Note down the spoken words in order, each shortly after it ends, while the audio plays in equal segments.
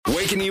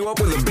Waking you up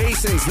with the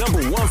Basin's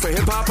 #1 for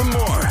hip-hop and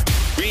more.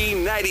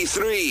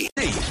 B93.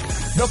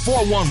 The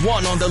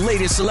 411 on the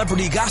latest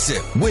celebrity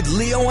gossip with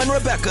Leo and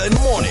Rebecca in the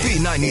morning.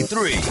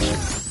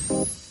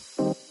 B93.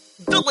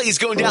 Delays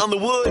going down the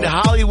wood,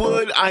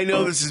 Hollywood. I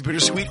know this is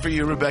bittersweet for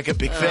you, Rebecca.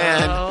 Big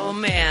fan. Oh,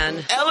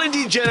 man. Ellen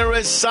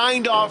DeGeneres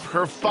signed off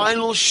her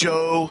final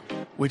show,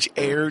 which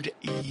aired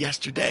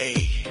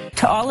yesterday.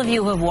 To all of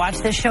you who have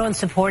watched this show and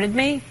supported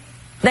me,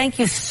 thank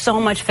you so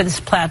much for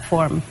this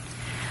platform.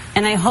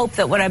 And I hope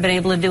that what I've been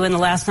able to do in the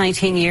last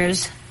 19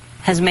 years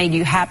has made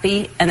you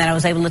happy and that I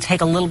was able to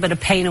take a little bit of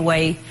pain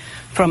away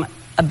from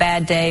a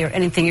bad day or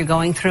anything you're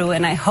going through.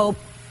 And I hope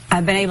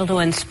I've been able to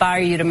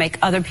inspire you to make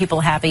other people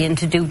happy and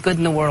to do good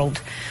in the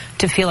world,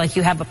 to feel like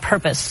you have a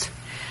purpose.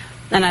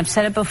 And I've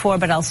said it before,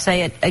 but I'll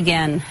say it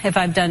again. If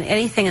I've done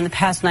anything in the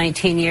past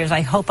 19 years,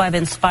 I hope I've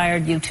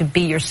inspired you to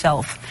be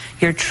yourself,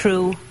 your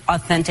true,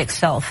 authentic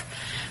self.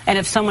 And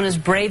if someone is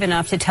brave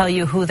enough to tell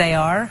you who they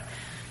are,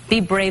 be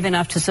brave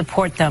enough to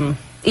support them,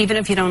 even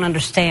if you don't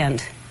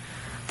understand.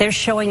 They're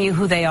showing you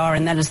who they are,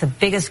 and that is the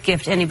biggest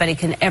gift anybody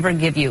can ever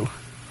give you.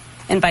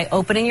 And by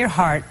opening your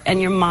heart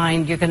and your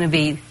mind, you're going to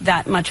be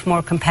that much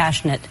more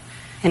compassionate.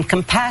 And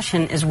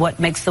compassion is what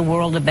makes the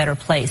world a better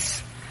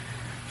place.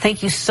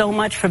 Thank you so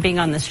much for being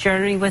on this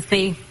journey with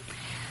me.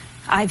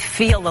 I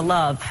feel the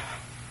love,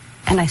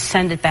 and I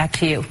send it back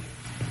to you.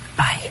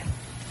 Bye.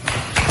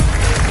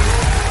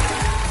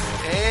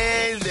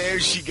 And there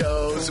she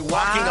goes,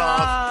 walking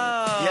off.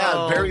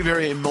 Yeah, very,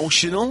 very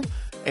emotional.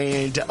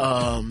 And,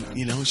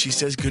 she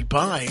says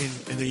goodbye.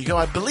 And there you go.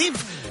 I believe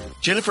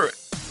Jennifer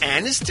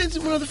Aniston's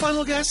one of the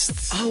final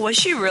guests. Oh, was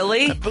she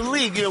really? I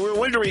believe. We were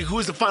wondering who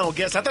was the final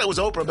guest. I thought it was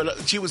Oprah,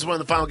 but she was one of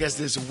the final guests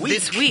this week.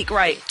 This week,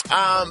 right.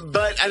 And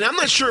I'm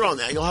not sure on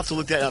that. You'll have to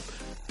look that up.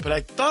 But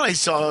I thought I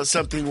saw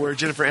something where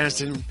Jennifer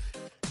Aniston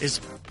is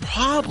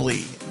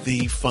probably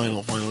the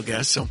final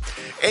guest. So,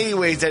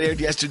 anyways, that aired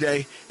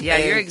yesterday. Yeah,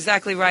 you're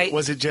exactly right.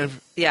 Was it Jennifer?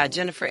 Yeah,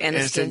 Jennifer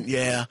Aniston.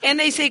 Yeah. And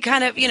they say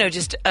kind of,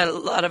 just a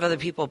lot of other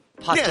people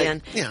popped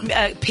in.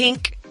 Yeah.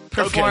 Pink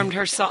performed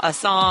a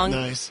song.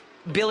 Nice.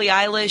 Billie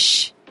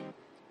Eilish.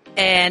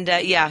 And,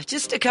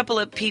 just a couple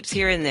of peeps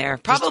here and there.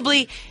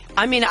 Probably,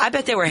 I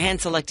bet they were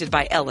hand-selected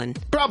by Ellen.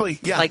 Probably,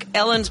 yeah. Like,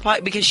 Ellen's,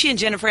 because she and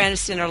Jennifer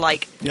Aniston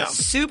are,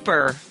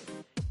 super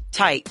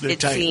tight,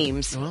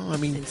 seems. Well,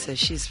 And so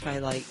she's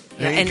probably like...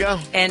 There you go.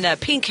 And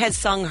Pink has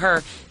sung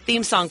her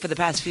theme song for the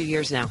past few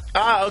years now.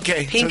 Ah,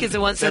 okay. Pink is the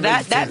one. So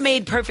that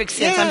made perfect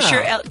sense. Yeah. I'm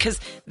sure, because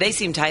they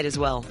seem tight as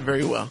well.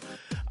 Very well.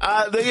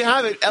 There you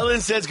have it. Ellen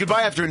says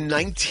goodbye after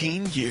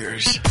 19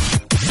 years.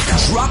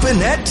 Dropping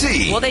that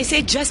tea. Well, they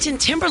say Justin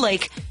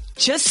Timberlake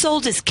just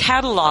sold his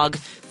catalog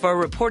for a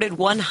reported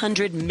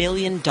 $100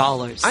 million.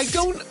 I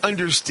don't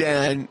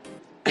understand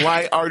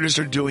why artists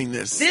are doing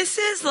this. This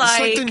is It's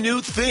like the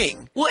new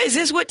thing. Well, is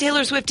this what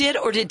Taylor Swift did,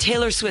 or did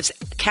Taylor Swift's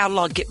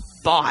catalog get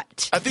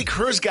bought? I think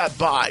hers got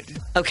bought.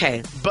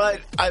 Okay. But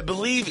I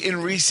believe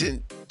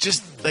in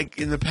just like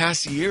in the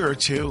past year or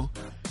two,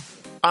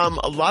 a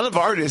lot of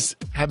artists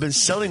have been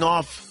selling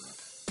off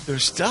their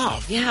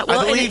stuff. Yeah, well,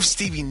 I believe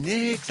Stevie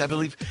Nicks,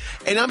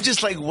 and I'm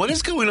just like, what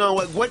is going on?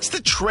 What's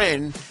the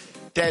trend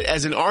that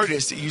as an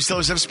artist you sell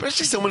yourself,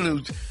 especially someone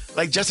who,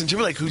 like Justin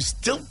Timberlake, who's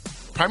still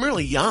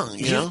primarily young,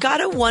 You've got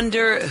to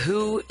wonder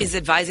who is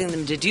advising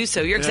them to do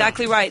so. You're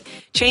exactly right.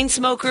 Chain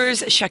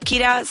smokers,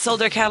 Shakira sold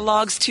their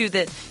catalogs to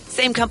the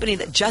same company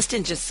that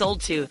Justin just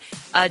sold to.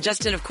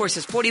 Justin, of course,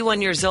 is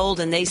 41 years old,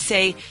 and they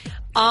say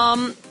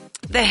the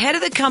head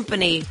of the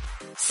company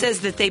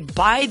says that they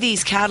buy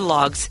these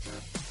catalogs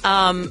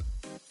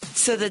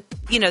so that,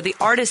 the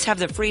artists have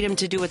the freedom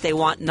to do what they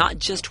want, not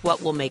just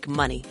what will make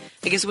money.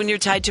 I guess when you're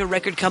tied to a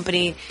record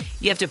company,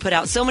 you have to put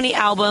out so many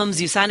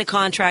albums, you sign a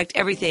contract,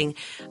 everything.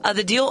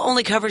 The deal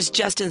only covers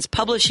Justin's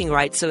publishing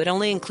rights, so it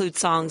only includes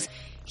songs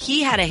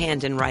he had a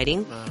hand in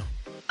writing,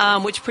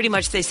 which pretty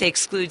much they say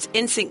excludes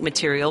NSYNC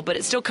material, but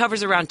it still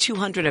covers around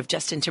 200 of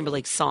Justin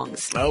Timberlake's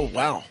songs. Oh,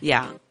 wow.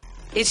 Yeah.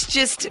 It's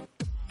just...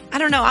 I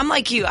don't know. I'm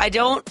like you. I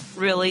don't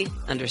really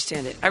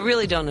understand it. I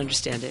really don't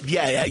understand it.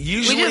 Yeah.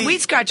 Usually... We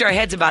scratch our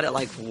heads about it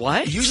like,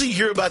 what? Usually you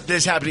hear about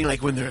this happening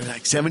like when they're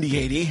like 70,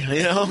 80,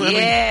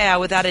 Yeah,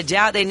 without a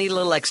doubt, they need a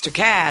little extra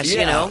cash,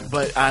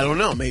 But I don't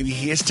know. Maybe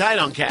he is tight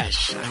on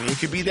cash. It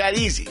could be that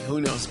easy.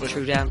 Who knows? But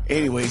true down.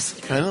 Anyways,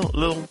 kind of a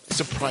little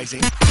surprising.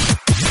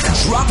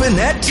 Dropping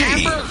that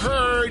tea. Amber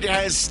Heard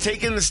has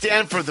taken the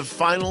stand for the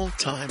final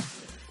time.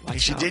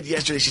 She did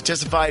yesterday. She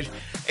testified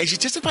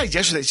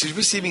yesterday. She's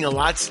receiving a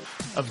lot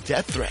of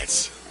death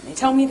threats. They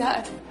tell me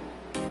that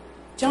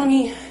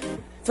Johnny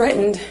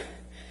threatened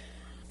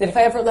that if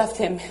I ever left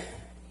him,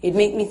 he'd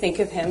make me think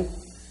of him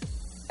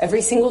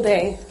every single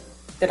day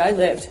that I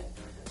lived.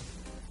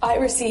 I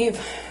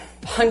receive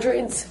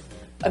hundreds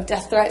of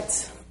death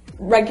threats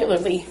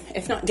regularly,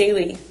 if not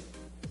daily.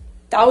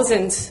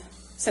 Thousands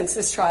since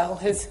this trial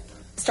has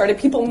started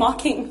people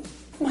mocking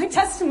my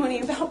testimony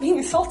about being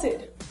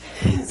assaulted.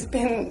 It's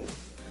been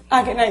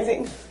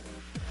agonizing,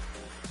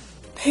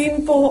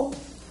 painful,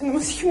 and the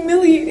most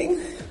humiliating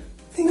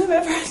thing I've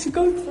ever had to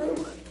go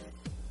through.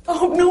 I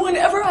hope no one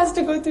ever has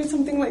to go through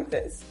something like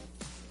this.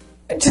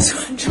 I just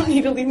want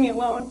Johnny to leave me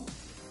alone.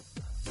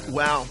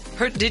 Wow.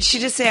 Did she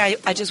just say,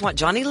 I just want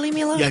Johnny to leave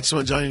me alone? Yeah, I just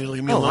want Johnny to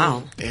leave me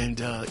alone. Wow. And,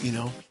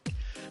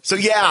 So,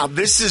 yeah,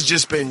 this has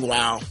just been,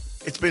 wow.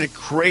 It's been a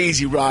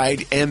crazy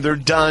ride, and they're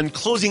done.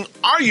 Closing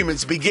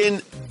arguments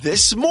begin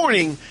this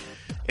morning,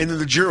 and then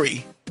the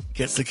jury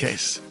gets the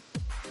case.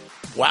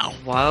 Wow.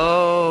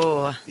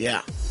 Whoa.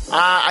 Yeah.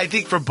 I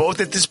think for both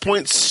at this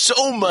point,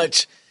 so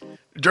much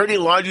dirty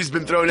laundry's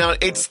been thrown out.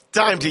 It's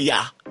time to,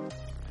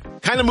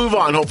 kind of move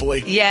on,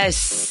 hopefully.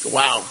 Yes.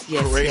 Wow.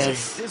 Yes, Crazy.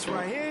 yes. This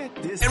right here.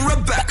 And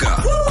Rebecca.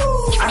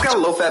 I've got a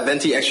low-fat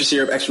venti, extra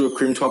syrup, extra whipped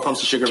cream, 12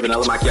 pumps of sugar,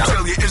 vanilla macchiato.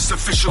 Tell you it's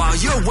official. While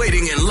you're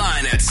waiting in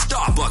line at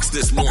Starbucks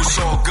this morning. It's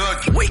all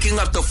good. Waking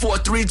up to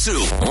 432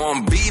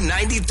 on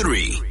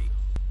B93.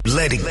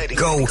 Let it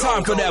go.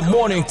 Time for that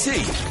morning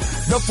tea.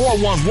 The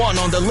 411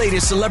 on the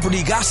latest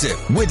celebrity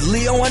gossip with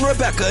Leo and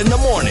Rebecca in the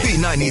morning.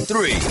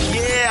 B93.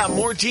 Yeah,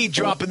 more tea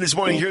dropping this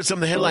morning. Here's some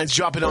of the headlines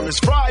dropping on this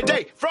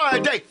Friday.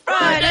 Dropping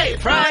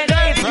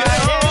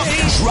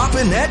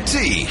Dropping that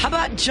tea. How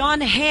about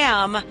Jon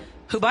Hamm,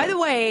 who, by the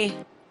way,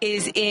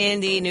 is in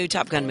the new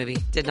Top Gun movie.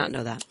 Did not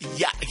know that.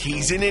 Yeah,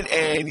 he's in it,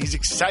 and he's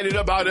excited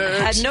about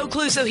it. Had no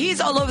clue. So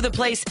he's all over the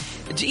place,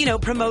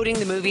 promoting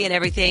the movie and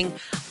everything.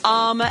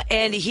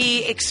 And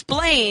he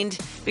explained,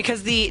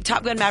 because the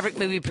Top Gun Maverick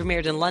movie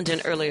premiered in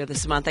London earlier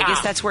this month. I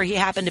guess that's where he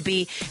happened to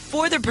be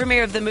for the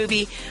premiere of the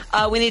movie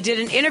when he did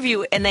an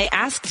interview, and they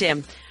asked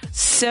him,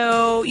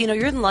 so,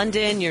 you're in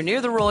London, you're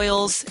near the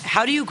Royals.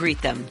 How do you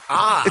greet them?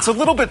 It's a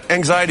little bit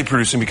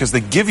anxiety-producing because they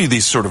give you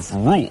these sort of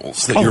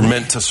rules that you're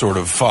meant to sort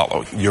of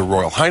follow. Your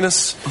Royal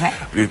Highness,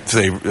 if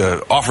they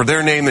offer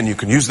their name, then you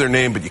can use their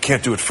name, but you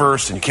can't do it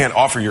first, and you can't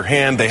offer your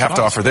hand. They have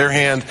to offer their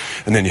hand,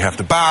 and then you have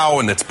to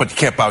bow, but you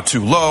can't bow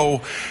too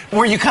low.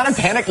 Were you kind of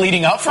panicked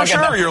leading up? For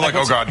sure. You're like,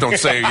 oh, God, don't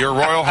say your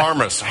Royal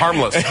harmless,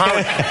 hamster.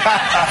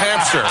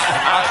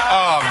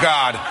 Oh,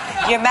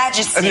 God. Your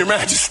Majesty. And Your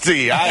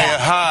Majesty.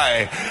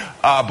 Hi.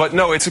 But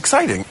no, it's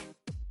exciting.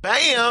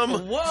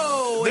 Bam!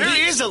 Whoa!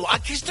 There is a lot. I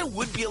guess there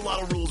would be a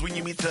lot of rules when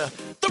you meet the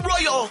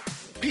royal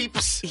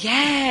peeps.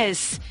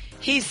 Yes.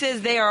 He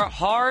says they are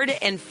hard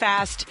and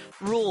fast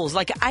rules.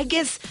 Like, I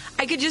guess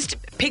I could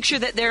just picture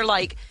that they're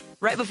like,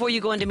 right before you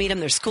go in to meet them,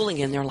 they're schooling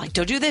you, and they're like,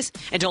 don't do this,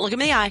 and don't look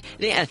them in the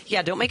eye.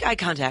 Yeah, don't make eye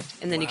contact.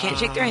 And then you can't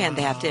shake their hand.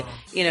 They have to,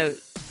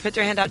 put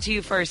their hand out to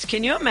you first.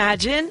 Can you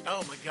imagine?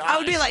 Oh, my God. I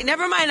would be like,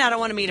 never mind, I don't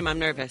want to meet him. I'm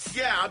nervous.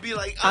 Yeah, I'd be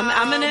like,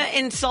 I'm going to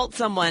insult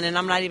someone, and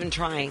I'm not even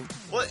trying.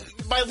 Well,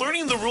 by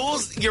learning the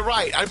rules, you're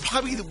right. I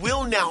probably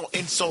will now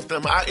insult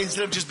them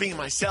instead of just being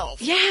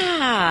myself.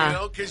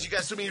 Yeah. Because you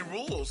got so many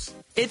rules.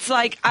 It's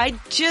like, I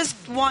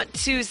just want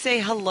to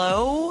say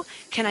hello.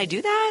 Can I do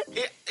that?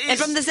 And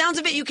from the sounds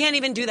of it, you can't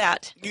even do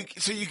that.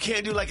 So you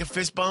can't do like a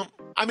fist bump?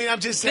 I mean, I'm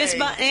just saying. Fist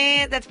bump,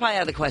 that's probably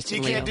out of the question,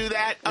 You Leo. can't do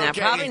that? No,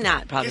 Okay. probably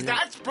not.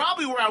 That's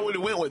probably where I would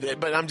have went with it,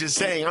 but I'm just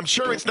saying. I'm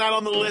sure it's not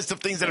on the list of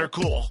things that are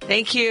cool.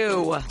 Thank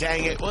you.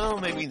 Dang it. Well,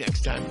 maybe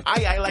next time.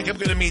 I like I'm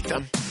going to meet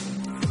them.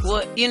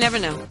 Well, you never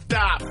know.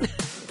 Stop.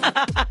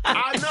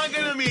 I'm not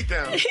going to meet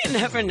them. You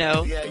never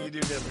know. Yeah, you do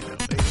never know.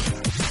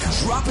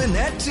 Dropping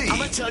that tea. I'm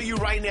going to tell you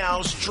right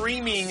now,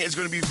 streaming is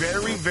going to be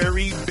very,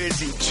 very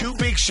busy. 2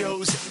 big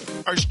shows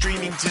are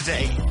streaming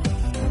today.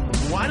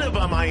 One of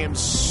them I am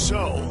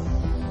so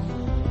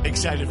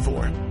excited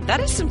for.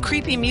 That is some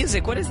creepy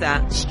music. What is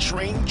that?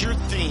 Stranger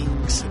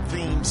Things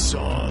theme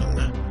song.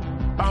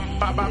 Bum,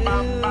 ba, ba,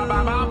 bum, ba,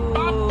 ba, bum,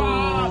 bum,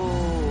 bum.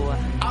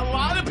 A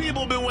lot of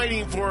people have been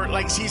waiting for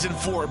season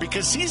 4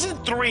 because season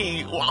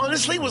 3,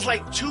 honestly, was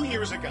 2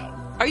 years ago.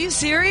 Are you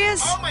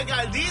serious? Oh my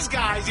God, these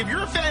guys, if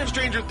you're a fan of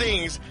Stranger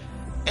Things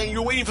and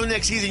you're waiting for the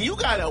next season, you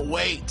gotta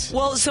wait.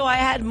 Well, so I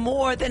had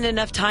more than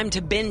enough time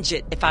to binge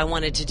it if I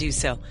wanted to do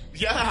so.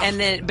 Yeah. And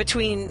then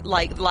between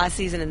last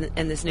season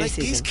and this new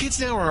season. These kids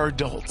now are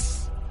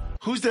adults.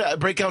 Who's the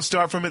breakout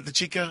star from it, the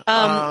chica?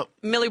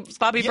 Millie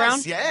Bobby Brown?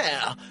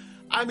 Yeah.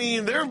 I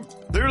mean, they're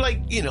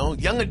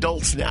young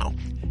adults now.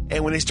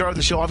 And when they started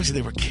the show, obviously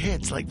they were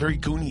kids, very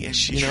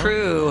Goonie-ish,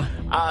 True.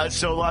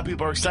 So a lot of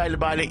people are excited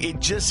about it. It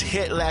just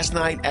hit last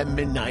night at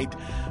midnight.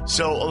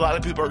 So a lot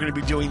of people are going to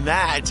be doing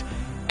that.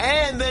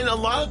 And then a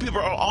lot of people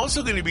are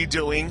also going to be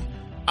doing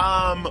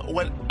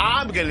what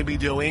I'm going to be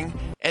doing,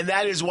 and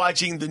that is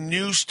watching the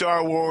new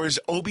Star Wars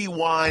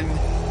Obi-Wan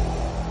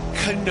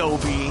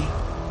Kenobi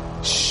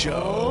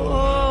show.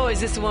 Oh,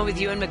 is this the one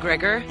with Ewan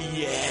McGregor?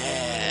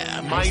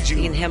 Yeah. I've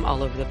seen him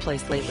all over the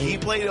place lately. He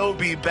played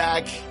Obi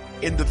back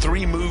in the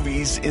 3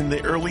 movies in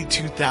the early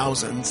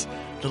 2000s.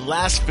 The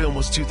last film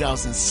was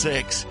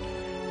 2006.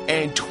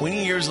 And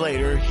 20 years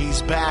later,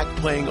 he's back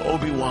playing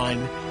Obi-Wan.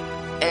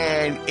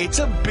 And it's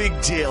a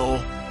big deal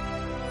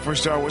for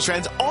Star Wars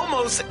fans.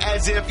 Almost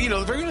as if,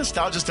 very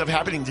nostalgic stuff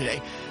happening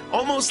today.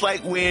 Almost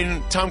like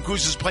when Tom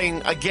Cruise is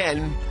playing,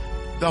 again,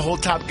 the whole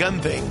Top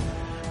Gun thing.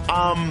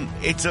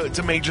 It's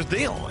a major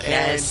deal.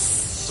 Yes. And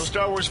so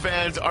Star Wars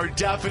fans are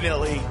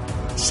definitely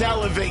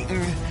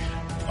salivating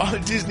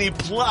on Disney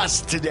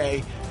Plus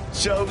today.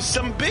 So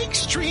some big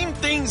stream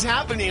things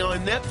happening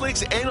on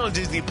Netflix and on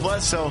Disney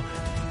Plus. So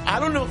I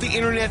don't know if the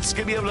internet's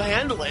going to be able to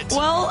handle it.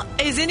 Well,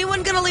 is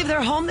anyone going to leave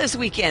their home this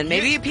weekend?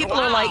 Maybe people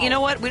are like, you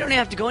know what? We don't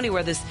have to go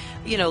anywhere this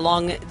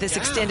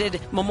extended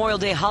Memorial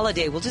Day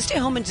holiday. We'll just stay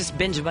home and just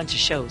binge a bunch of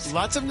shows.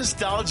 Lots of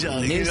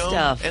nostalgia, New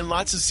stuff. And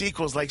lots of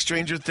sequels like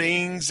Stranger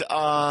Things,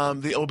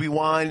 the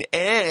Obi-Wan,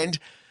 and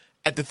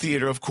at the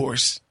theater, of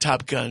course,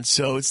 Top Gun.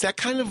 So it's that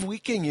kind of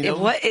weekend, It's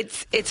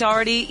already, It's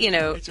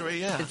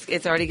already,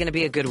 it's already going to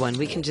be a good one.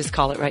 We can just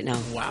call it right now.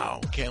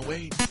 Wow, can't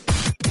wait.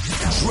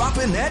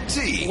 Dropping that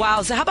T.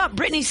 Wow, so how about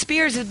Britney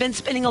Spears has been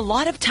spending a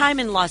lot of time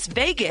in Las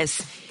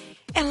Vegas,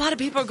 and a lot of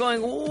people are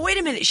going, wait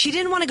a minute, she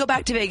didn't want to go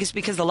back to Vegas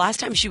because the last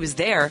time she was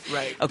there,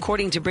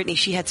 according to Britney,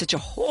 she had such a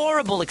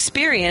horrible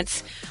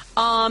experience.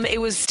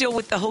 It was still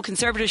with the whole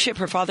conservatorship.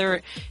 Her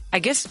father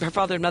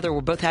and mother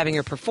were both having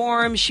her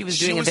perform. She was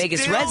doing a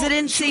Vegas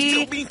residency. She was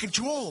still being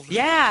controlled.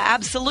 Yeah,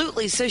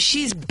 absolutely. So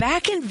she's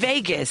back in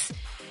Vegas.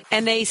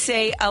 And they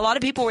say a lot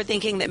of people were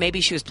thinking that maybe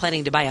she was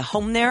planning to buy a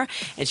home there,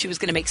 and she was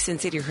going to make Sin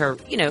City her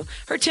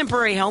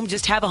temporary home,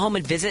 just have a home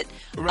and visit,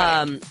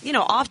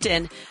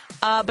 often.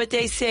 But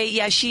they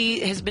say,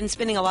 she has been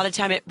spending a lot of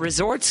time at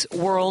Resorts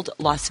World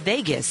Las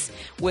Vegas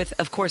with,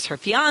 of course, her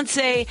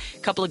fiance, a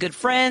couple of good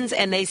friends,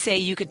 and they say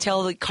you could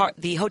tell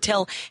the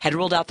hotel had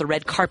rolled out the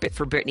red carpet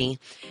for Britney.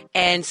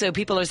 And so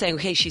people are saying,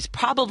 okay, she's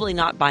probably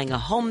not buying a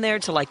home there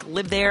to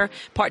live there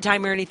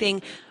part-time or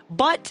anything,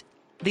 but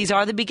these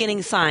are the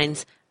beginning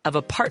signs of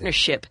a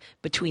partnership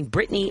between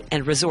Britney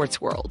and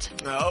Resorts World.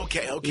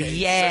 Okay.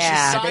 Yeah.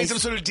 So she's signed some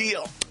sort of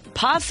deal.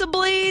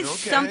 Possibly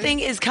something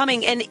is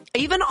coming. And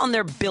even on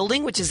their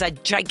building, which is a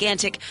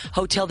gigantic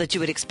hotel that you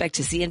would expect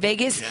to see in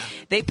Vegas,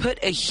 they put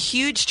a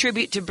huge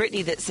tribute to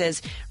Britney that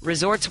says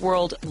Resorts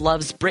World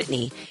loves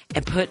Britney,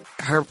 and put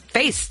her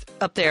face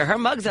up there, her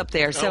mug's up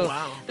there. So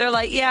they're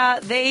like,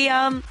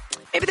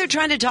 maybe they're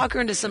trying to talk her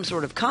into some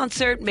sort of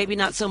concert, maybe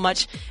not so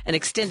much an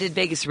extended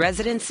Vegas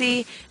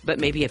residency, but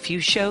maybe a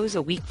few shows,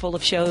 a week full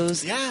of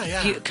shows,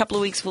 a couple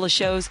of weeks full of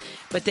shows.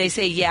 But they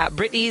say,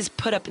 Britney's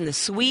put up in the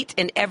suite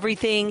and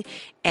everything,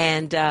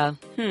 and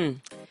it's going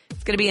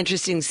to be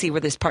interesting to see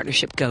where this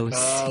partnership goes.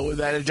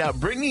 Without a doubt.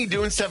 Britney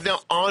doing stuff now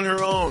on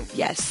her own.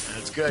 Yes.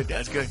 That's good.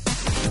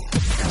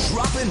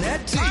 Dropping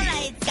that T. All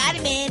right,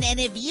 Scottyman, and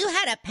if you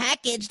had a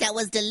package that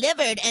was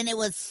delivered and it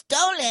was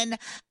stolen,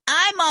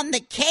 I'm on the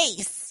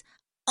case.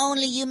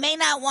 Only you may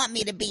not want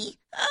me to be.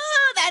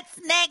 Oh, that's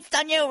next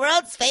on your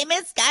world's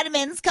famous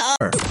Scottyman's Call.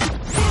 You're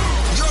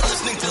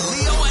listening to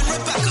Leo and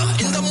Rebecca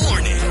in the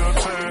morning.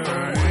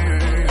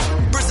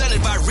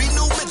 Presented by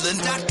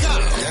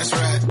RenewMidland.com. That's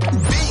right.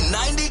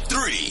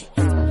 B93.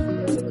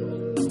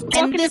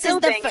 And this is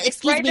the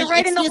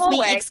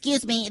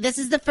excuse me. This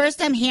is the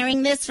first I'm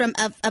hearing this from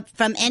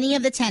any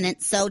of the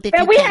tenants. So we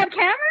have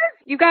cameras?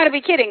 You got to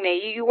be kidding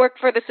me. You work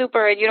for the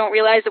super and you don't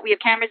realize that we have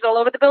cameras all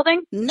over the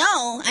building?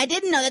 No, I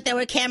didn't know that there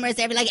were cameras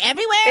everywhere.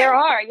 There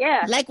are,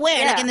 yeah. Like where?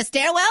 Yeah. Like in the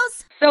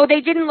stairwells? So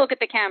they didn't look at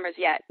the cameras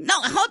yet. No,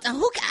 I hope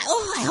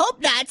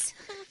not.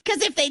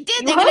 Because if they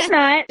did, they're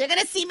going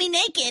to see me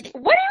naked.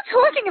 What are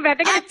you talking about?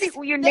 They're going to see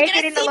you're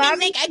naked in the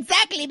lobby?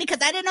 Exactly, because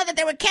I didn't know that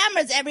there were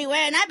cameras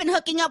everywhere, and I've been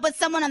hooking up with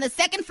someone on the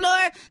second floor,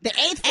 the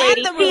 8th,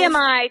 Lady, and the roof.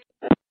 TMI.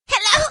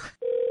 Hello?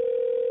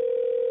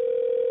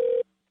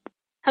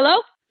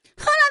 Hello?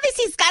 Hold on, this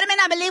is Scottyman.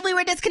 I believe we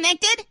were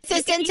disconnected.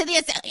 Excuse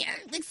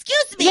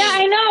me. Yeah,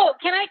 I know.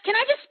 Can I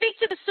just speak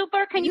to the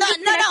super? Can you No,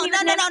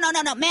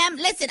 ma'am.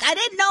 Listen, I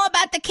didn't know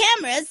about the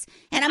cameras,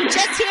 and I'm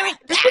just hearing.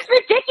 This is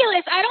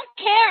ridiculous. I don't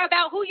care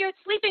about who you're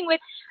sleeping with.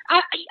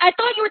 I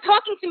thought you were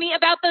talking to me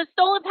about the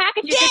stolen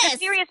packages. There's a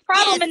serious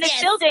problem in this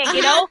building,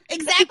 you know?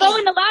 Exactly. If you go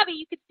in the lobby,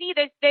 you can see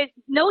there's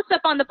notes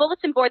up on the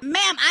bulletin board.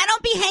 Ma'am, I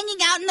don't be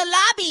hanging out in the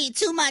lobby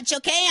too much,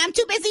 okay? I'm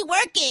too busy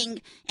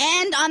working.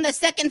 And on the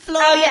second floor,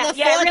 the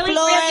fourth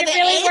floor, the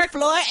 8th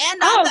floor,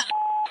 and on the...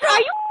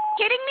 Are you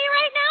kidding me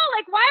right now?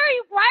 Like, why?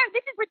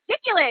 This is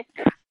ridiculous.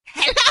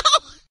 Hello?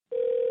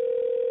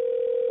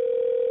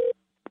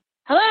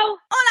 Hello?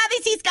 Hola,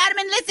 this is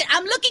Carmen. Listen,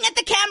 I'm looking at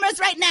the cameras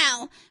right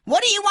now.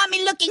 What do you want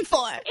me looking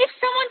for? If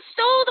someone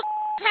stole the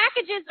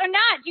packages or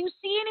not, do you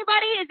see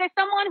anybody? Is there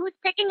someone who's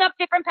picking up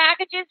different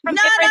packages from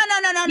different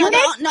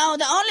units? No,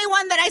 the only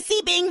one that I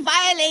see being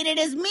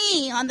violated is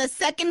me on the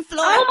second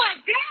floor. Oh my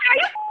God, are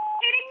you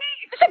kidding me?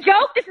 Is this a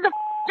joke? This is a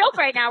joke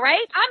right now,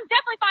 right? I'm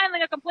definitely filing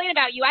a complaint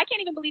about you. I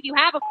can't even believe you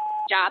have a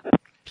job.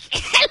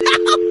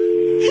 Hello?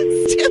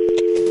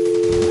 Stupid.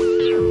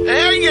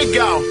 There you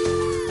go.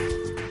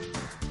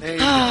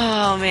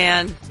 Oh,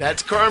 man.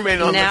 That's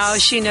Carmen on now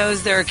she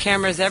knows there are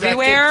cameras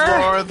everywhere.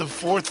 Second floor, the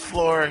 4th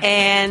floor.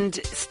 And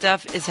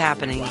stuff is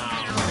happening.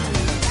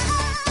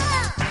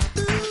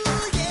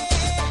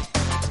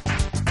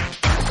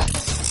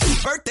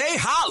 Birthday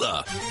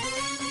Holla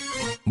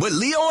with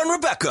Leo and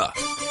Rebecca.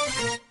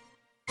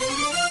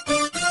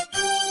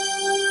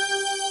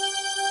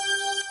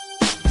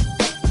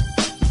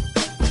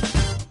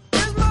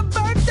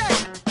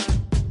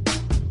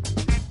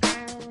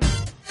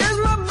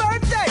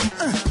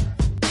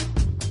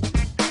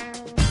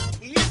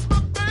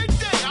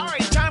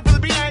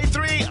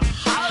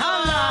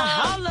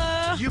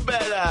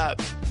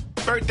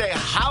 Birthday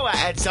holla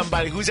at somebody.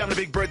 everybody who's having a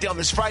big birthday on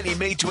this Friday,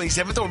 May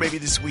 27th, or maybe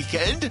this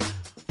weekend.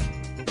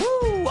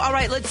 Woo! All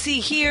right, let's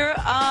see here.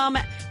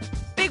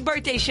 Big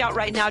birthday shout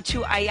right now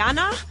to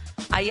Ayana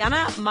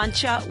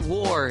Mancha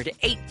Ward,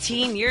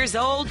 18 years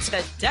old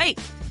today.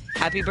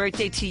 Happy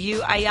birthday to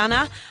you,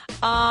 Ayana.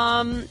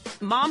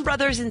 Mom,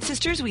 brothers, and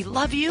sisters, we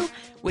love you.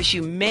 Wish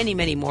you many,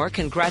 many more.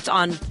 Congrats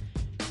on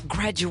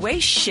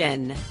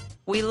graduation.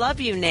 We love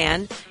you,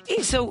 Nan.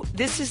 Hey, so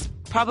this is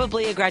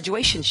probably a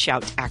graduation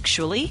shout,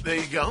 actually. There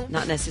you go.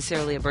 Not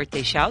necessarily a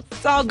birthday shout.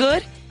 It's all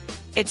good.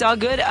 It's all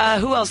good.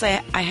 Who else?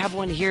 I have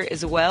one here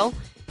as well.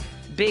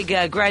 Big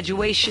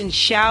graduation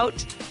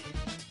shout.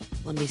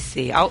 Let me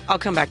see. I'll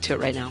come back to it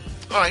right now.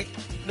 All right.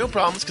 No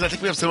problems, because I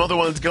think we have some other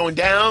ones going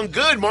down.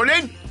 Good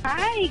morning.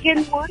 Hi,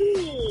 good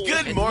morning.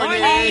 Good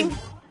morning.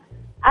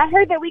 I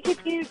heard that we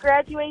could do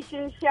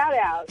graduation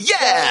shout-outs.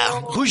 Yeah. So,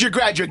 Who's your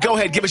graduate? Go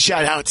ahead. Give a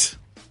shout-out.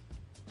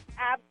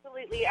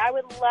 absolutely. I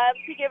would love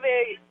to give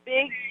a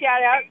big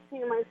shout-out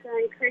to my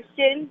son,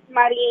 Christian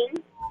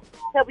Marin.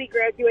 He'll be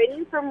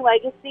graduating from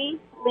Legacy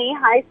Lee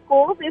High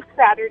School this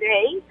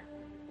Saturday.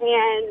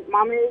 And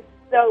Mama is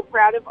so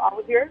proud of all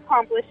of your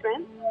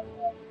accomplishments.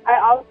 I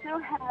also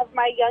have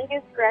my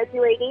youngest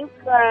graduating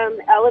from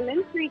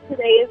elementary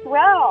today as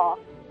well.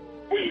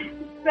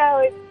 So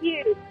it's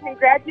huge.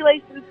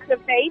 Congratulations to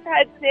Faith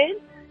Hudson.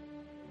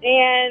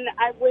 And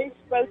I wish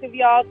both of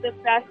y'all the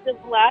best of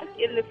luck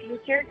in the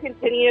future.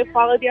 Continue to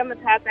follow down the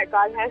path that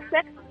God has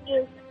set for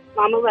you.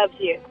 Mama loves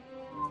you.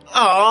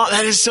 Oh,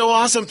 that is so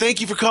awesome.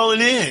 Thank you for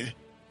calling in.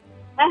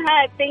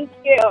 Thank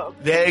you.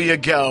 There you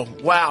go.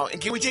 Wow.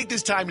 And can we take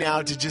this time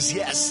now to just,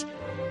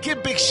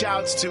 give big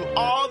shouts to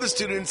all the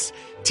students,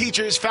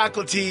 teachers,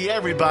 faculty,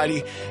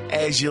 everybody,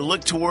 as you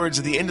look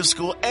towards the end of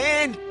school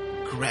and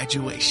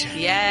graduation.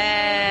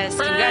 Yes.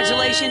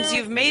 Congratulations.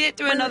 You've made it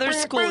through another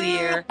school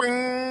year.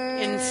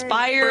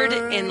 Inspired,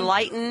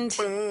 enlightened,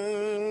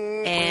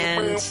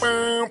 and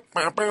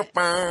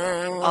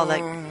all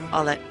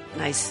that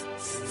nice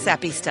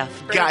sappy stuff.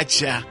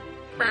 Gotcha.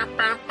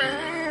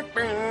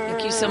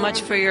 Thank you so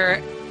much for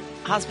your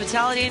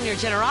hospitality and your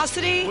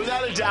generosity.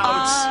 Without a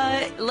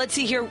doubt. Let's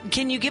see here.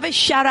 Can you give a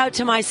shout out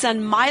to my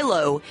son,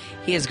 Milo?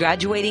 He is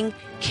graduating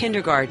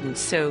kindergarten.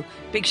 So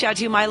big shout out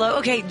to you, Milo.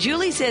 Okay,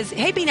 Julie says,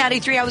 hey,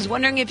 B93, I was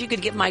wondering if you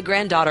could give my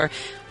granddaughter,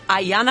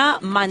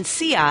 Ayana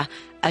Mancia,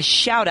 a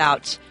shout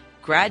out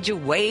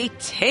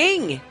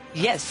graduating.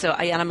 Yes, so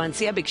Ayana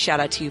Mancia, big shout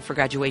out to you for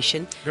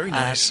graduation. Very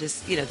nice.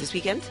 This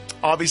weekend.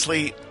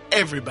 Obviously,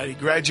 everybody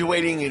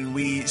graduating, and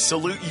we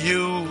salute you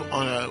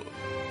on a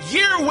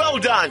year well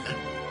done.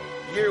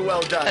 Year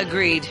well done.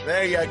 Agreed.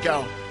 There you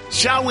go.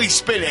 Shall we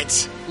spin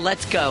it?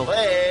 Let's go.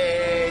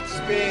 Let's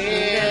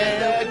spin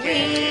the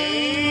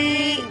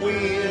game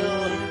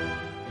wheel.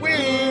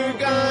 We're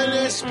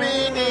gonna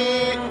spin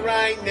it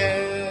right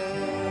now.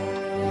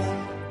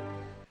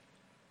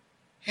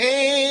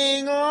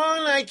 Hang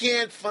on, I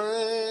can't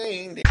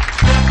find it.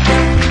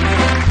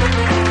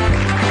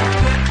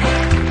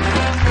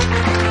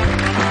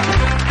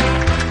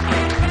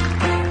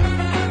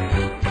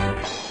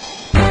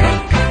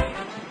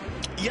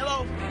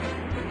 Yellow.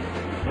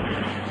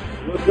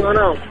 What's going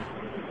on?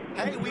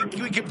 Hey,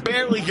 we can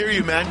barely hear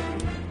you, man.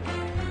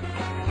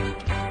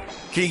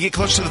 Can you get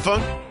close to the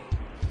phone?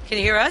 Can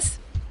you hear us?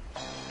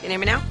 Can you hear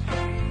me now?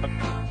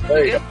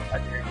 There you good? go.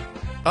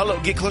 Hello,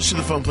 get close to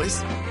the phone,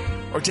 please.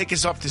 Or take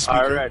us off the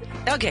speaker. All right.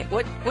 Okay,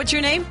 what's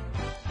your name?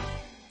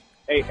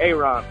 Hey,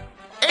 Aaron.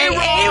 Hey,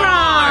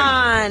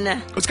 Aaron!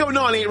 What's going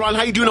on, Aaron?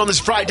 How you doing on this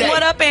Friday?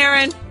 What up,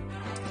 Aaron?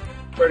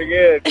 Pretty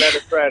good. Glad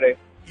it's Friday.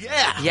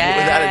 Yeah, yes.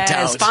 Without a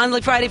doubt.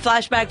 Fondly Friday,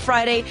 Flashback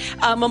Friday,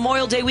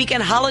 Memorial Day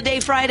weekend, Holiday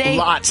Friday.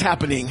 Lots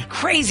happening.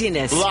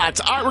 Craziness. Lots.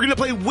 All right, we're going to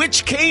play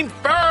Which Came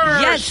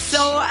First? Yes,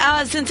 so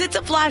since it's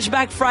a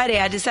Flashback Friday,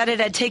 I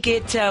decided I'd take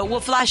it,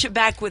 we'll flash it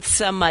back with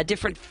some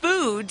different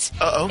foods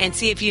and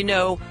see if you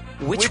know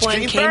which one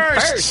came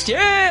first.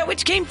 Yeah,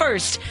 which came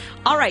first.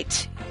 All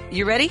right,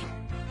 you ready?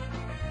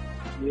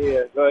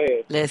 Yeah, go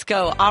ahead. Let's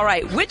go. All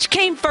right, which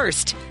came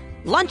first,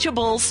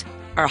 Lunchables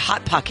or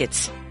Hot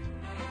Pockets?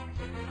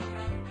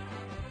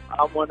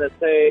 I'm going to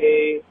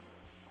say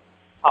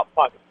Hot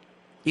Pockets.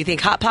 You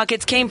think Hot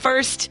Pockets came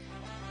first?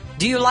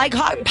 Do you like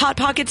Hot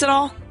Pockets at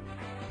all?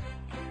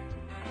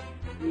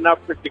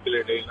 Not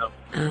particularly, no.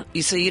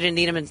 So you didn't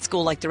eat them in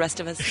school like the rest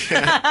of us?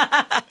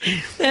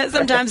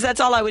 Sometimes that's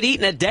all I would eat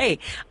in a day.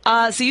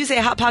 So you say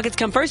Hot Pockets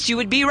come first. You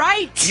would be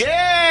right.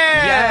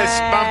 Yes.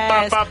 Bum,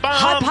 bum, bum, bum.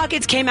 Hot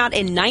Pockets came out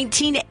in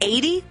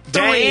 1983.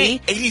 Dang,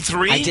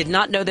 83? I did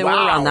not know they were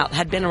around that,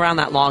 had been around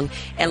that long.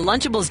 And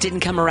Lunchables didn't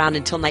come around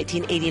until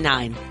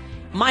 1989.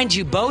 Mind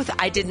you, both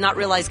I did not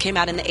realize came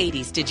out in the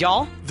 80s. Did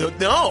y'all?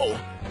 No.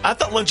 I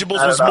thought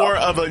Lunchables was more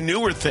of a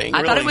newer thing.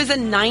 I thought it was a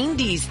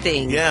 90s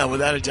thing. Yeah,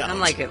 without a doubt. I'm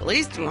like, at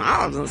least,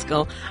 wow, let's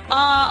go.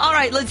 All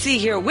right, let's see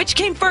here. Which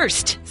came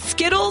first,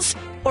 Skittles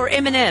or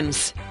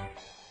M&M's?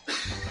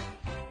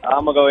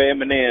 I'm going to go with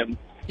M&M's.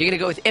 You're going to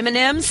go with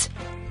M&M's?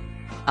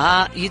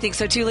 You think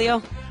so too,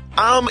 Leo?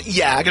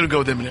 Yeah, I got to go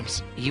with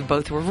M&M's. You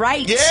both were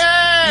right.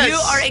 Yes! You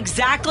are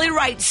exactly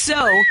right.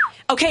 So,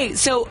 okay,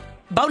 so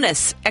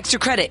bonus, extra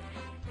credit.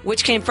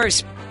 Which came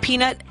first,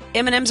 peanut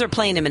M&Ms or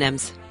plain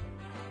M&Ms?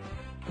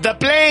 The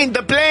plane.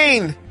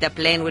 The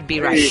plane would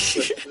be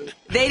right.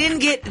 They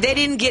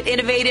didn't get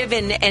innovative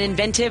and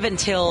inventive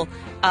until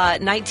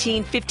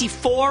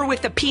 1954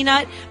 with the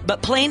peanut,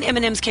 but plain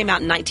M&Ms came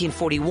out in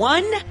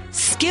 1941.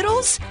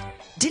 Skittles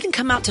didn't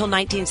come out till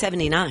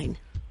 1979.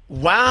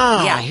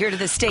 Wow. Yeah, here to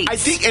the States.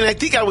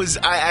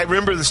 I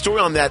remember the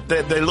story on that.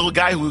 The little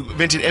guy who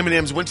invented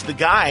M&Ms went to the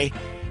guy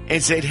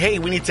and said, hey,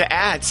 we need to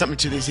add something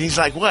to this. And he's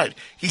like, what?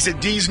 He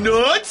said, these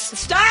nuts?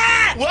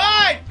 Stop!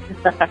 What?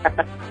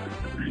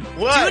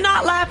 What? Do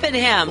not laugh at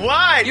him.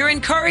 What? You're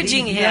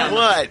encouraging him.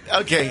 What?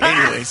 Okay,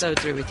 anyways. So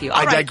through with you.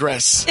 I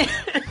digress.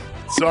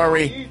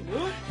 Sorry.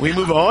 We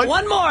move on?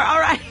 One more. All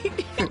right.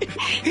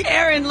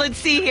 Aaron, let's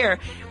see here.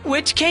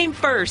 Which came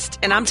first?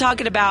 And I'm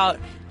talking about,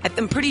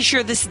 I'm pretty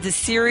sure this is the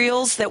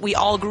cereals that we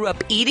all grew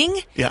up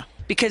eating. Yeah.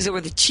 Because they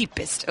were the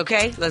cheapest,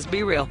 okay? Let's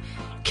be real.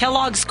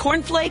 Kellogg's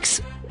Corn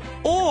Flakes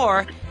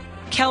or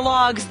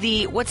Kellogg's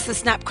what's the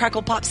Snap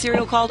Crackle Pop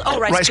cereal called? Oh,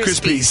 Rice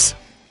Krispies.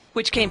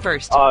 Which came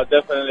first?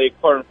 Definitely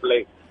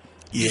cornflakes.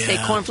 Yeah. You say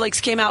Corn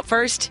Flakes came out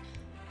first?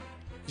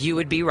 You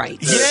would be right.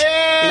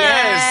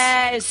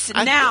 Yes!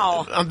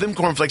 Now. Them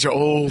cornflakes are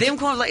old. Them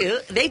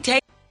cornflakes, they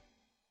take.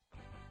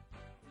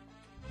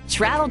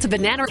 Travel to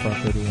Banana.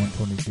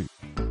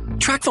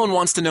 TrackPhone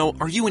wants to know,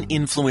 are you an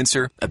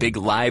influencer, a big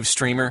live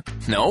streamer?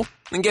 No?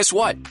 Then guess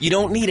what? You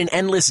don't need an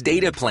endless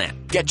data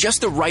plan. Get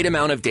just the right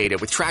amount of data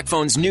with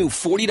TrackPhone's new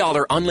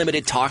 $40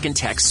 unlimited talk and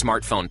text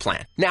smartphone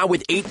plan. Now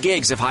with 8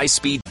 gigs of high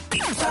speed. Back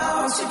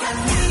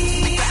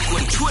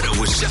when Twitter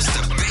was just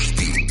a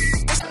baby.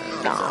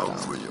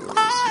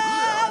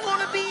 I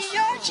wanna be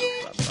your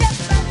chief.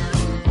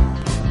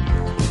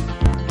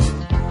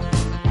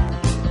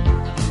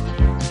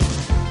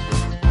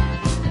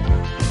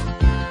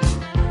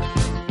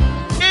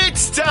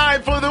 It's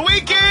time for the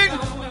weekend.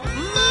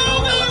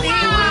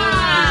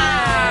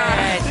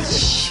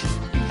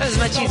 That was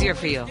much easier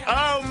for you.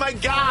 Oh my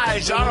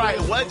gosh. All right,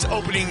 what's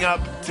opening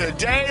up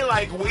today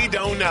like we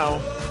don't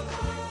know?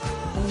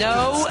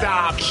 No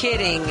Stop.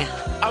 Kidding.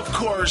 Of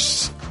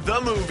course, the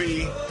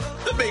movie,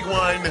 the big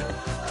one,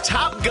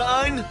 Top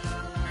Gun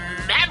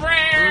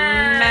Maverick.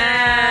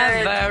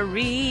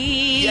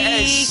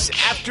 Yes,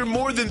 after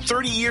more than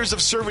 30 years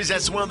of service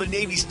as one of the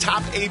Navy's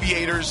top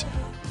aviators,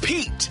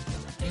 Pete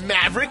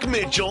Maverick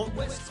Mitchell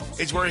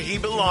is where he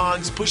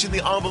belongs, pushing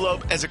the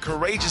envelope as a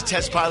courageous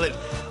test pilot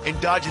and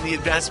dodging the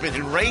advancement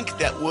in rank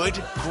that would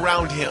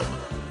ground him.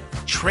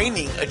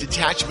 Training a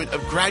detachment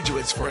of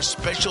graduates for a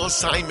special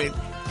assignment,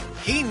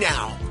 he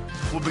now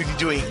will be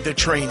doing the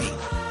training.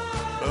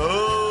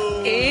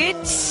 Oh.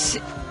 It's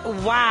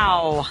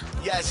wow.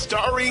 Yes,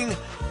 starring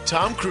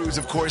Tom Cruise,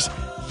 of course.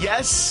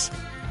 Yes,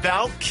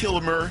 Val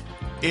Kilmer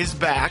is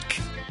back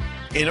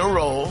in a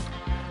role.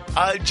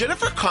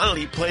 Jennifer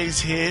Connelly plays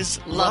his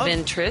love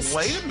interest.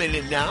 Wait a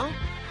minute now.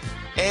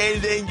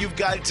 And then you've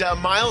got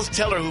Miles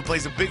Teller, who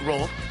plays a big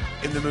role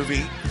in the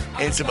movie,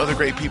 and some other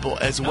great people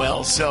as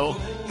well. So,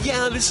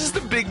 yeah, this is the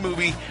big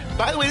movie.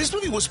 By the way, this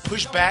movie was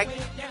pushed back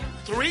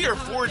 3 or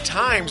 4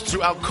 times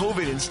throughout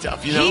COVID and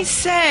stuff, you know? He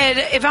said,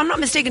 if I'm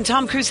not mistaken,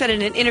 Tom Cruise said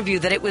in an interview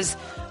that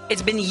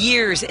it's been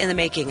years in the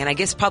making, and I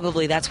guess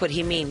probably that's what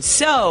he means.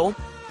 So,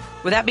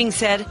 with that being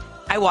said,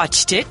 I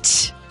watched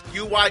it.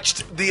 You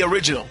watched the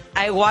original.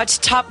 I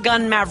watched Top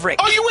Gun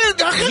Maverick. Oh, you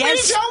went? How come you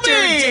didn't tell me?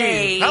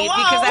 Yesterday. Hello?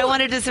 Because I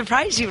wanted to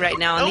surprise you right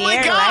now on the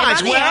air. Oh, my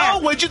gosh. Right?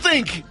 What'd you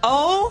think?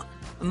 Oh,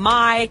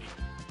 my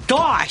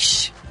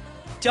gosh.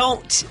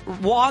 Don't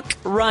walk,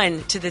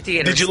 run to the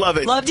theater. Did you love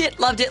it? Loved it.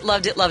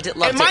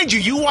 And mind you,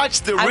 you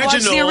watched the original. I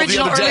watched the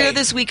original other day. earlier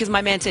this week because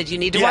my man said you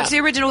need to watch the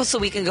original so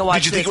we can go watch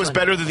this. Did you think it was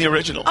better than the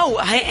original? Oh,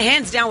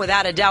 hands down,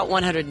 without a doubt,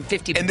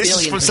 150 And this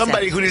is for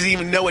somebody who doesn't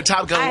even know what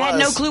Top Gun was. I had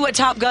no clue what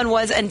Top Gun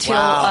was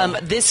until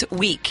this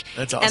week.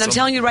 That's awesome. And I'm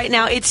telling you right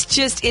now, it's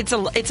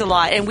a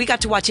lot. And we got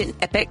to watch it in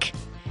Epic,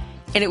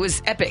 and it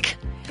was epic.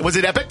 Was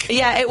it epic?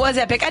 Yeah, it was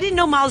epic. I didn't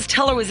know Miles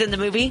Teller was in the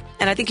movie,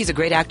 and I think he's a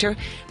great actor.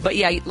 But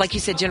yeah, like you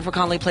said, Jennifer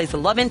Connelly plays the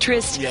love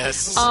interest.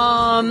 Yes.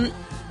 Val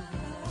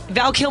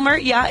Kilmer,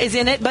 is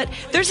in it. But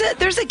there's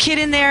a kid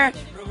in there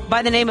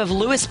by the name of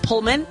Louis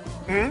Pullman.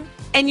 Mm-hmm.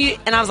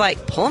 And I was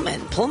like,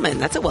 Pullman,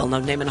 that's a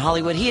well-known name in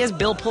Hollywood. He is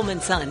Bill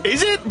Pullman's son.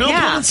 Is it? Bill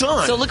Pullman's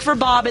son? So look for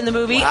Bob in the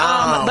movie.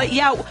 Wow. But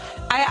yeah,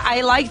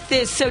 I like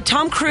this. So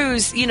Tom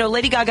Cruise,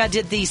 Lady Gaga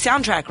did the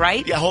soundtrack,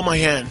 right? Yeah, Hold My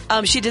Hand.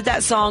 She did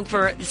that song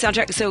for the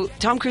soundtrack. So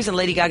Tom Cruise and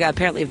Lady Gaga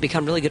apparently have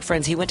become really good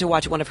friends. He went to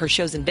watch one of her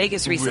shows in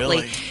Vegas recently.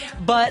 Really?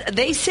 But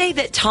they say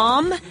that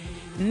Tom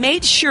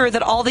made sure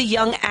that all the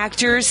young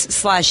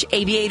actors /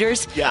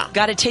 aviators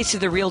got a taste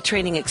of the real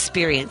training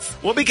experience.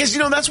 Well, because,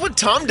 that's what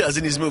Tom does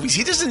in his movies.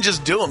 He doesn't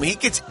just do them. He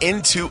gets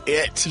into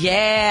it.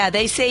 Yeah,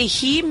 they say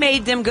he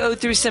made them go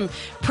through some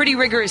pretty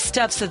rigorous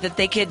stuff so that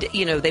they could,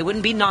 they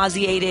wouldn't be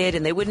nauseated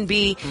and they wouldn't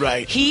be...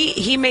 Right.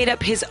 He made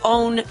up his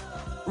own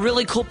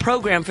really cool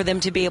program for them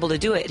to be able to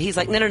do it. He's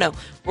like, no.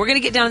 We're going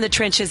to get down in the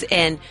trenches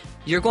and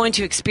you're going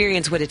to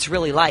experience what it's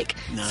really like.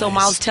 Nice. So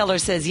Miles Teller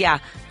says, yeah,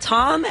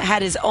 Tom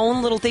had his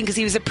own little thing because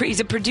he's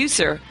a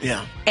producer.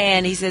 Yeah.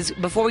 And he says,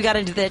 before we got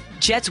into the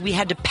jets, we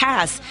had to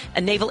pass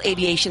a naval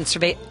aviation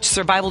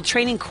survival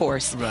training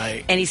course.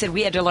 Right. And he said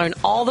we had to learn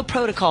all the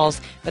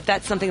protocols, but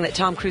that's something that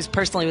Tom Cruise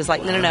personally was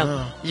like,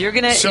 no. You're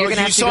going to have to go through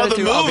all this. So you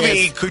saw the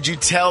movie. Could you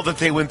tell that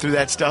they went through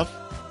that stuff?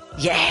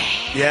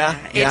 Yeah.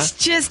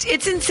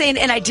 It's insane.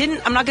 And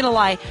I'm not going to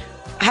lie,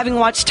 having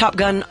watched Top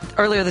Gun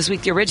earlier this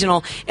week, the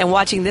original, and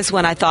watching this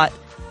one, I thought,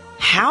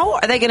 how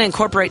are they going to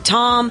incorporate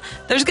Tom?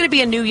 There's going to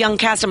be a new young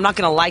cast. I'm not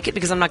going to like it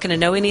because I'm not going to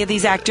know any of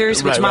these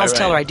actors, which Miles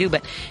Teller I do,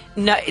 but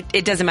no,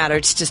 it doesn't matter.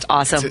 It's just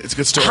awesome. It's a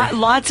good story.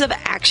 Lots of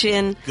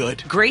action.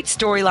 Good. Great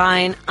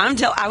storyline.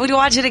 I would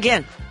watch it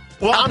again.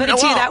 Well, I'm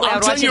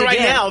telling you right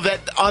now that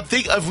I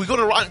think if we go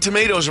to Rotten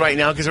Tomatoes right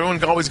now, because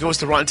everyone always goes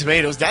to Rotten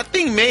Tomatoes, that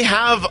thing may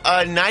have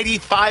a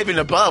 95 and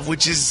above,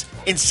 which is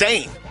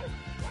insane.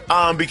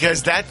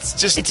 Because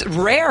that's just... It's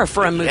rare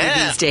for a movie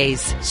these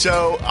days.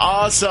 So,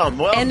 awesome.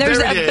 Well, and there's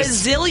there it a is.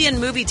 bazillion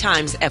movie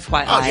times,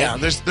 FYI. Oh, yeah.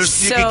 You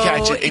can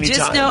catch it anytime.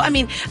 Just know,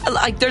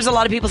 like, there's a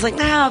lot of people saying,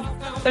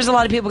 there's a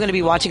lot of people going to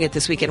be watching it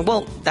this weekend.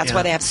 Well, that's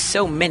why they have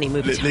so many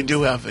movies. They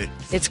do have it.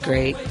 It's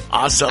great.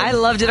 Awesome. I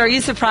loved it. Are you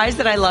surprised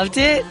that I loved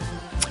it?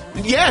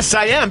 Yes,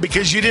 I am,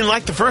 because you didn't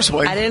like the first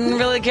one. I didn't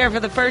really care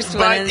for the first one.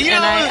 But,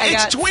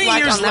 it's 20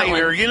 years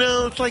later,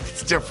 it's like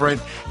it's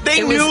different.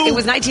 It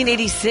was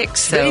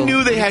 1986, so they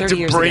knew they had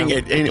to bring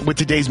ago. it with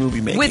today's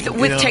movie making.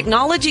 With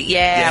technology,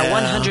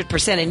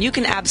 100%. And you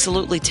can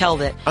absolutely tell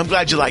that. I'm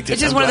glad you liked it.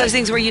 It's just one of those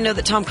things where you know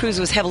that Tom Cruise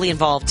was heavily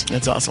involved.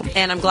 That's awesome.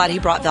 And I'm glad he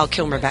brought Val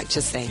Kilmer back,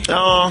 just saying.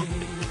 Oh,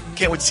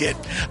 can't wait to see it.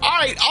 All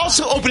right,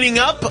 also opening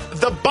up,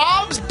 the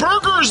Bob's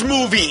Burgers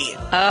movie.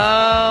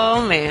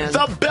 Oh, man.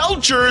 The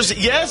Belchers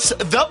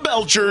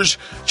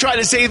try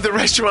to save the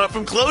restaurant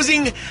from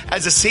closing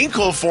as a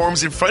sinkhole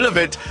forms in front of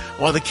it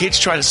while the kids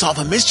try to solve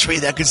a mystery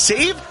that could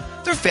save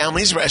their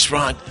family's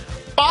restaurant.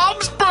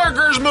 Bob's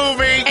Burgers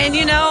movie. And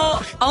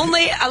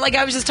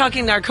I was just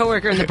talking to our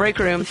coworker in the break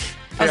room.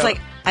 I was like,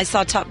 I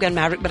saw Top Gun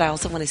Maverick, but I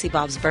also want to see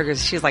Bob's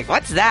Burgers. She was like,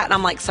 what's that? And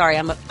I'm like, sorry,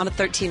 I'm a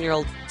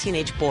 13-year-old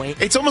teenage boy.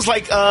 It's almost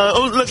like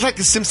it looks like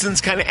the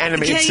Simpsons kind of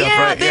animated stuff,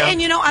 right?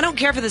 And I don't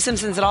care for the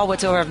Simpsons at all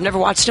whatsoever. I've never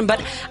watched them,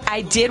 but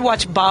I did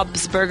watch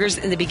Bob's Burgers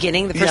in the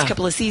beginning, the first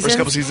couple of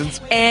seasons.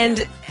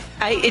 And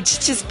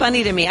it's just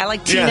funny to me. I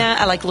like Tina.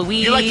 I like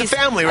Louise. You like the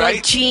family, right? I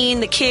like Gene,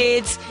 the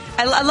kids.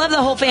 I love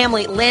the whole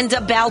family. Linda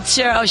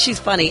Belcher. Oh, she's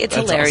funny. It's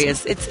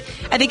hilarious. Awesome.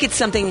 I think it's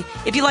something.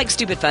 If you like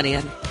stupid funny,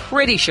 I'm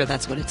pretty sure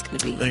that's what it's going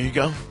to be. There you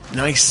go.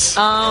 Nice.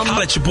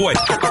 Holla at your boy.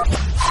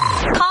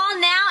 Call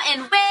now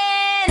and win.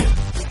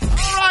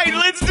 All right,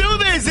 let's do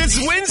this.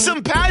 It's win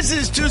some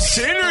passes to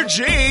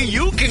Synergy.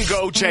 You can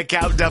go check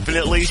out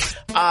definitely.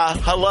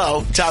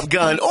 Hello, Top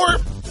Gun, or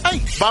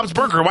hey, Bob's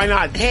Burger. Why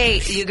not?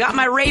 Hey, you got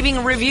my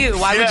raving review.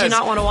 Why would you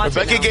not want to watch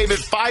Rebecca it? gave it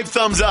 5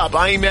 thumbs up.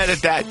 I ain't mad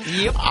at that.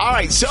 Yep. All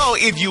right, so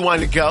if you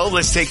want to go,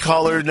 let's take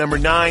caller number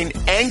 9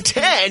 and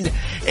 10,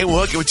 and we'll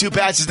hook you with 2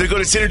 passes to go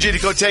to Synergy to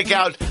go check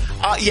out,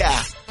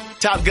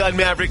 Top Gun,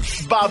 Maverick,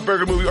 Bob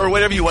Burger movie, or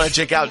whatever you want to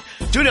check out.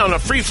 Do it on a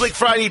Free Flick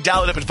Friday.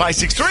 Dial it up at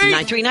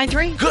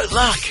 563-9393. Good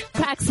luck.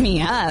 Cracks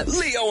me up.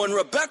 Leo and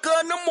Rebecca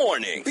in the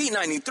morning.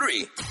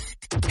 B93.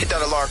 Hit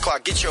that alarm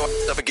clock. Get your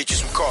up and get you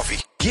some coffee.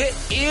 Get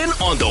in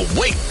on the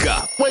Wake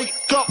Up. Wake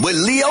up with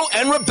Leo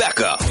and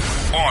Rebecca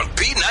on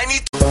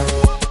B93.